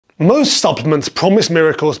Most supplements promise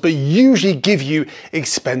miracles but usually give you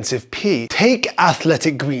expensive pee. Take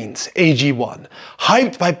Athletic Greens, AG1,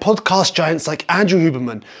 hyped by podcast giants like Andrew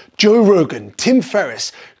Huberman, Joe Rogan, Tim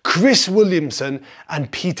Ferriss, Chris Williamson,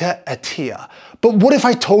 and Peter Attia. But what if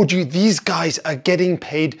I told you these guys are getting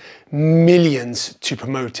paid millions to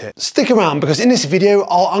promote it? Stick around, because in this video,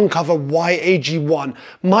 I'll uncover why AG1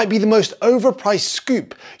 might be the most overpriced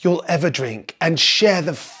scoop you'll ever drink, and share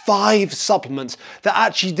the 5 supplements that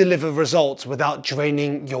actually deliver results without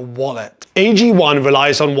draining your wallet. AG1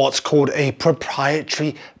 relies on what's called a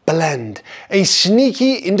proprietary blend, a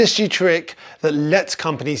sneaky industry trick that lets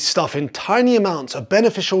companies stuff in tiny amounts of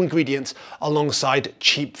beneficial ingredients alongside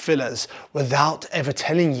cheap fillers without ever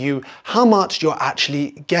telling you how much you're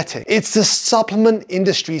actually getting. It's the supplement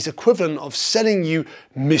industry's equivalent of selling you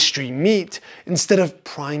mystery meat instead of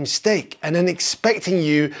prime steak, and then expecting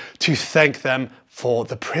you to thank them for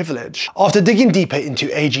the privilege. After digging deeper into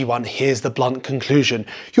AG1, here's the blunt conclusion.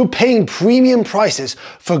 You're paying premium prices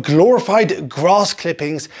for glorified grass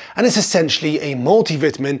clippings, and it's essentially a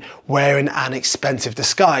multivitamin wearing an expensive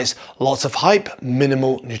disguise. Lots of hype,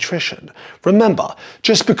 minimal nutrition. Remember,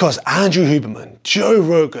 just because Andrew Huberman, Joe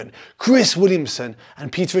Rogan, Chris Williamson,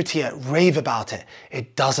 and Peter Attia rave about it,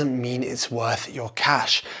 it doesn't mean it's worth your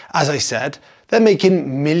cash. As I said, they're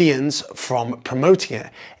making millions from promoting it.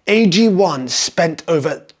 AG1 spent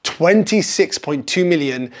over 26.2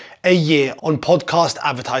 million a year on podcast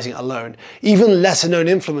advertising alone. Even lesser known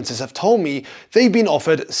influencers have told me they've been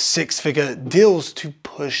offered 6-figure deals to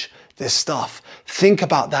push this stuff. Think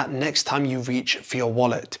about that next time you reach for your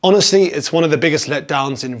wallet. Honestly, it's one of the biggest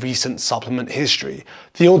letdowns in recent supplement history.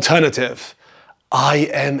 The alternative,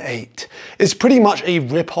 IM8. It's pretty much a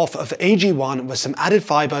rip-off of AG1 with some added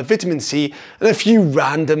fiber, vitamin C, and a few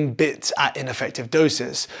random bits at ineffective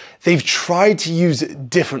doses. They've tried to use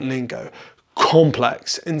different lingo,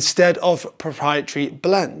 complex instead of proprietary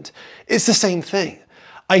blend. It's the same thing.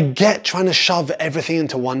 I get trying to shove everything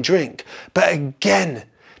into one drink, but again,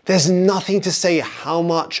 there's nothing to say how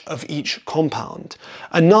much of each compound.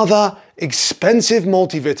 Another expensive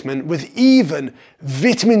multivitamin with even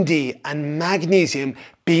vitamin D and magnesium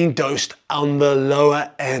being dosed on the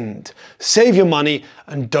lower end. Save your money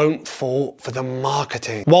and don't fall for the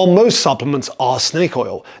marketing. While most supplements are snake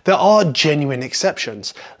oil, there are genuine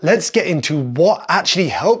exceptions. Let's get into what actually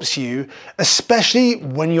helps you, especially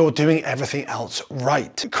when you're doing everything else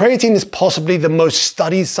right. Creatine is possibly the most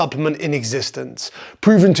studied supplement in existence,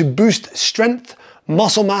 proven to boost strength,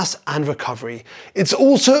 muscle mass, and recovery. It's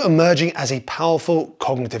also emerging as a powerful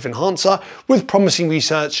cognitive enhancer, with promising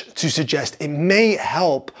research to suggest it may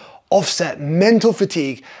help offset mental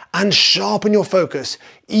fatigue and sharpen your focus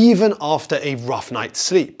even after a rough night's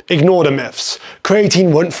sleep. Ignore the myths.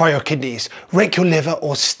 Creatine won't fry your kidneys, wreck your liver,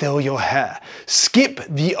 or steal your hair. Skip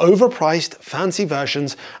the overpriced fancy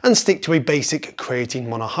versions and stick to a basic creatine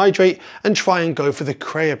monohydrate and try and go for the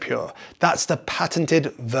Creapure. That's the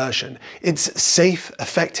patented version. It's safe,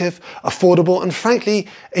 effective, affordable, and frankly,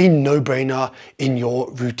 a no-brainer in your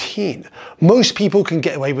routine. Most people can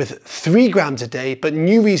get away with 3 grams a day, but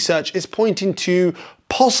new research is pointing to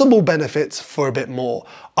possible benefits for a bit more.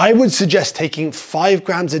 I would suggest taking 5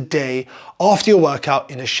 grams a day after your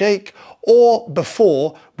workout in a shake, or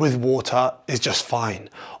before with water is just fine.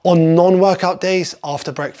 On non-workout days,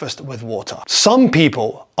 after breakfast with water. Some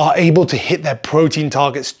people are able to hit their protein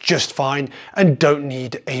targets just fine and don't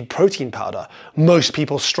need a protein powder. Most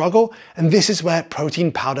people struggle, and this is where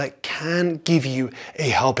protein powder can give you a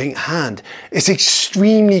helping hand. It's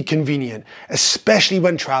extremely convenient, especially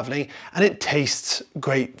when traveling, and it tastes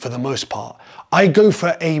great for the most part. I go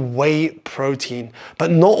for a whey protein, but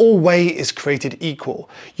not all whey is created equal.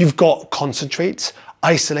 You've got concentrates,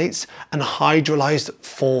 isolates, and hydrolyzed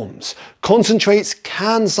forms. Concentrates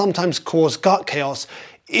can sometimes cause gut chaos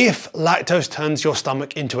if lactose turns your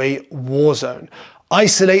stomach into a war zone.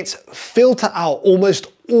 Isolates filter out almost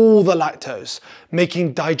all the lactose,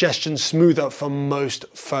 making digestion smoother for most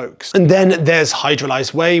folks. And then there's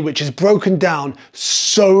hydrolyzed whey, which is broken down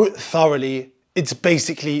so thoroughly it's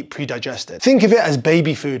basically pre-digested. Think of it as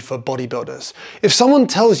baby food for bodybuilders. If someone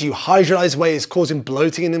tells you hydrolyzed whey is causing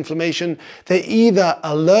bloating and inflammation, they're either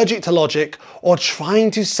allergic to logic or trying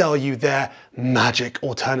to sell you their magic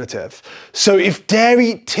alternative. So if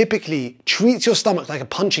dairy typically treats your stomach like a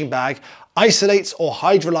punching bag, isolates or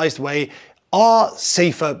hydrolyzed whey are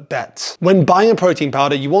safer bets. When buying a protein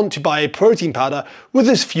powder, you want to buy a protein powder with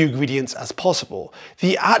as few ingredients as possible.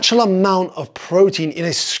 The actual amount of protein in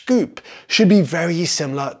a scoop should be very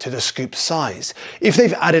similar to the scoop size. If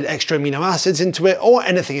they've added extra amino acids into it or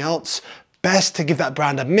anything else, best to give that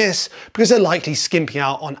brand a miss, because they're likely skimping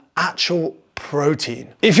out on actual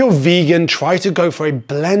protein. If you're vegan, try to go for a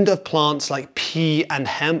blend of plants like pea and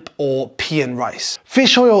hemp or pea and rice.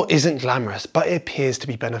 Fish oil isn't glamorous, but it appears to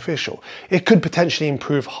be beneficial. It could potentially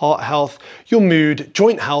improve heart health, your mood,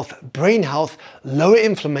 joint health, brain health, lower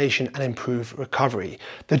inflammation, and improve recovery.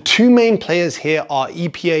 The two main players here are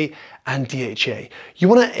EPA and DHA. You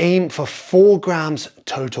want to aim for 4 grams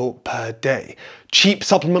total per day. Cheap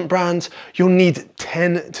supplement brands, you'll need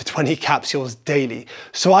 10 to 20 capsules daily.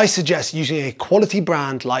 So I suggest using a quality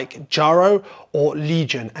brand like Jarrow or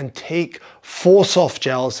Legion and take 4 soft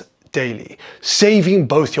gels daily, saving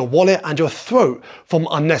both your wallet and your throat from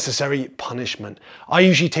unnecessary punishment. I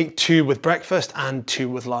usually take 2 with breakfast and 2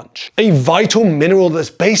 with lunch. A vital mineral that's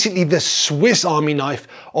basically the Swiss Army knife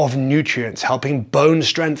of nutrients, helping bone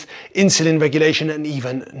strength, insulin regulation, and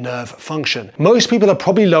even nerve function. Most people are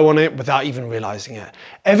probably low on it without even realizing it.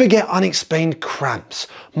 Ever get unexplained cramps,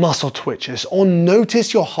 muscle twitches, or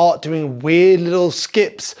notice your heart doing weird little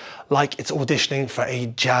skips like it's auditioning for a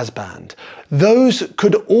jazz band? Those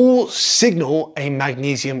could all signal a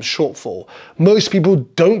magnesium shortfall. Most people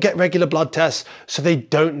don't get regular blood tests, so they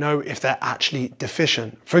don't know if they're actually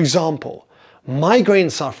deficient. For example,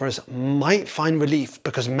 migraine sufferers might find relief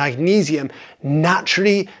because magnesium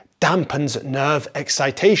naturally dampens nerve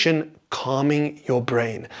excitation, calming your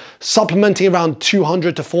brain. Supplementing around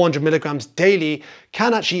 200 to 400 milligrams daily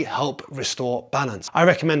can actually help restore balance. I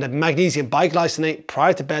recommend a magnesium biglycinate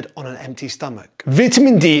prior to bed on an empty stomach.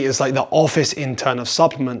 Vitamin D is like the office intern of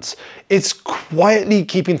supplements. It's quietly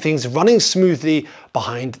keeping things running smoothly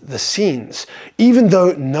behind the scenes, even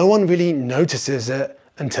though no one really notices it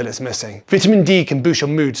until it's missing. Vitamin D can boost your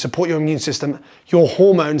mood, support your immune system, your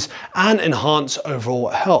hormones, and enhance overall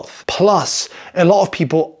health. Plus, a lot of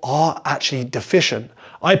people are actually deficient.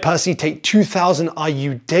 I personally take 2000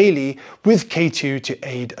 IU daily with K2 to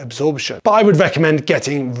aid absorption. But I would recommend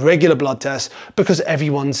getting regular blood tests because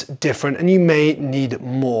everyone's different and you may need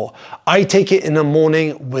more. I take it in the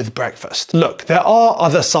morning with breakfast. Look, there are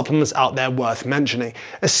other supplements out there worth mentioning,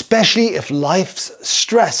 especially if life's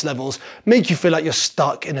stress levels make you feel like you're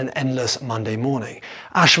stuck in an endless Monday morning.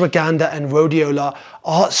 Ashwagandha and rhodiola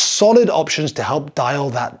are solid options to help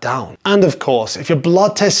dial that down. And of course, if your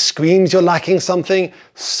blood test screams you're lacking something,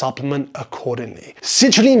 supplement accordingly.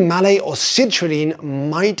 Citrulline malate or citrulline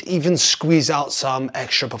might even squeeze out some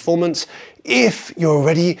extra performance if you're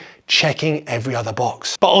already checking every other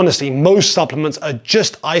box. But honestly, most supplements are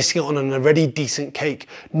just icing on an already decent cake.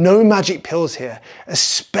 No magic pills here,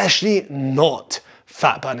 especially not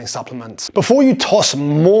fat-burning supplements. Before you toss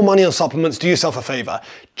more money on supplements, do yourself a favor.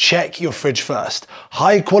 Check your fridge first.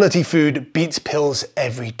 High-quality food beats pills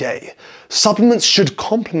every day. Supplements should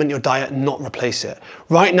complement your diet, not replace it.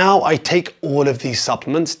 Right now, I take all of these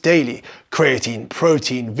supplements daily: creatine,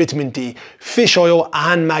 protein, vitamin D, fish oil,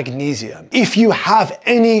 and magnesium. If you have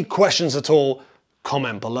any questions at all,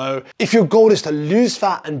 comment below. If your goal is to lose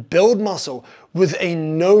fat and build muscle with a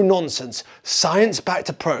no-nonsense, science-backed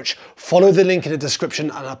approach, follow the link in the description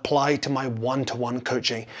and apply to my one-to-one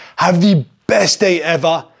coaching. Have the best day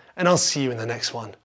ever, and I'll see you in the next one.